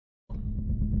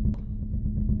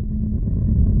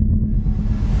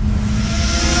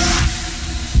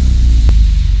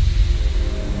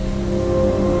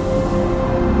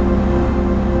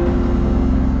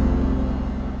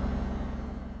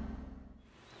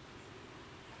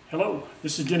Hello,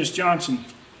 this is Dennis Johnson.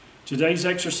 Today's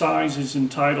exercise is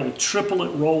entitled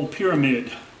Triplet Roll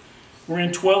Pyramid. We're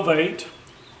in 12/8.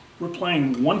 We're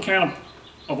playing one count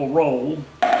of a roll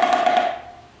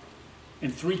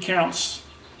and 3 counts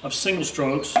of single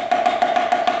strokes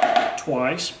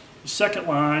twice. The second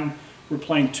line, we're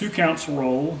playing 2 counts of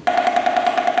roll,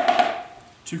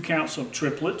 2 counts of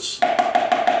triplets,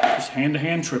 just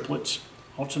hand-to-hand triplets,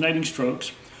 alternating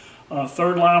strokes.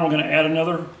 Third line, we're going to add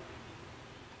another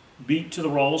beat to the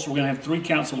roll, so we're going to have 3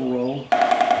 counts of a roll,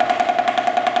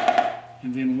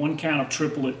 and then 1 count of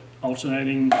triplet,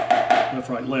 alternating left,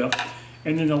 right, left,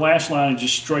 and then the last line is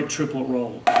just straight triplet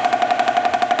roll.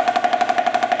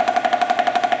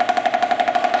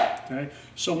 Okay,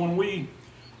 so when we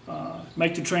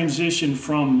make the transition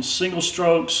from single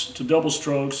strokes to double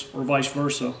strokes, or vice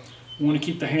versa, we want to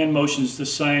keep the hand motions the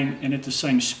same and at the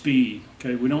same speed.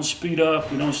 Okay, we don't speed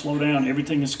up, we don't slow down,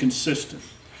 everything is consistent.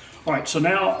 All right, so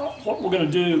now what we're going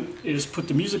to do is put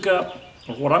the music up,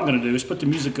 or what I'm going to do is put the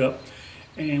music up,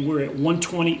 and we're at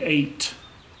 128.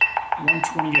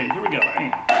 128, here we go.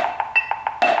 And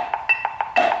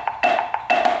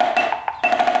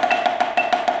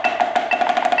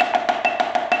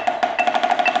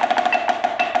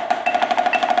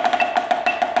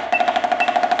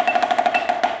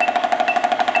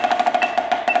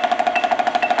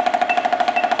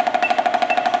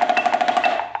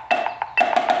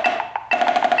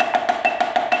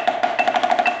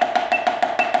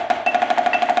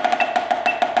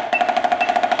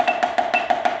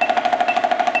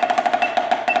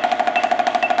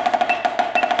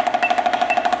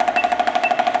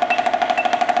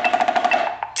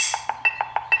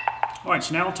all right,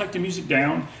 so now I'll take the music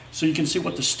down so you can see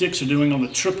what the sticks are doing on the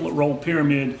triplet roll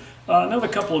pyramid. Another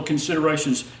couple of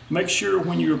considerations. Make sure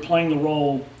when you're playing the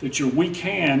roll that your weak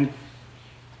hand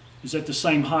is at the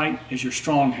same height as your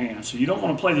strong hand. So you don't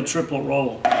want to play the triplet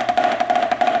roll,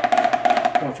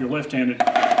 or if you're left-handed,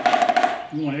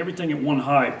 you want everything at one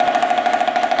height.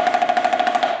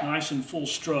 Nice and full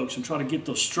strokes, and try to get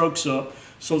those strokes up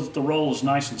so that the roll is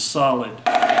nice and solid.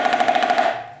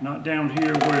 Not down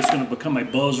here where it's going to become a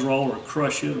buzz roll or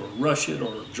crush it or rush it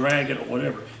or drag it or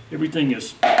whatever. Everything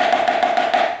is, all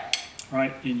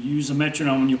right, and use a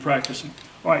metronome when you're practicing.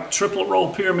 All right, triplet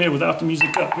roll pyramid without the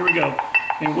music up. Here we go.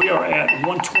 And we are at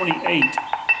 128.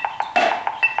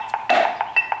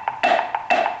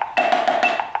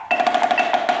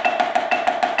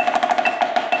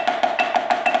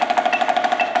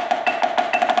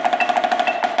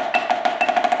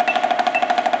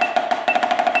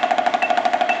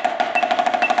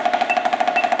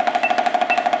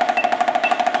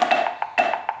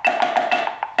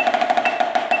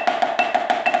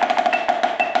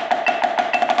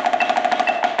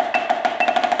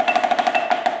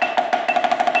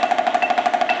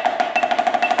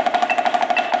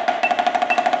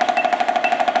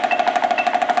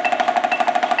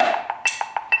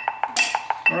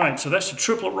 All right, so that's the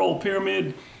triplet roll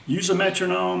pyramid. Use a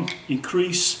metronome,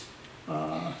 increase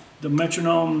the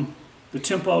metronome, the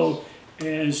tempo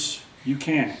as you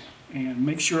can. And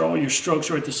make sure all your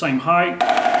strokes are at the same height.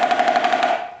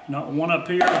 Not one up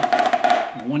here,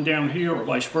 and one down here, or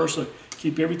vice versa.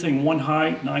 Keep everything one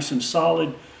height, nice and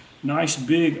solid. Nice,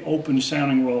 big, open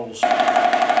sounding rolls.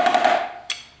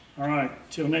 All right,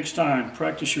 till next time,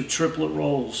 practice your triplet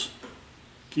rolls.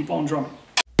 Keep on drumming.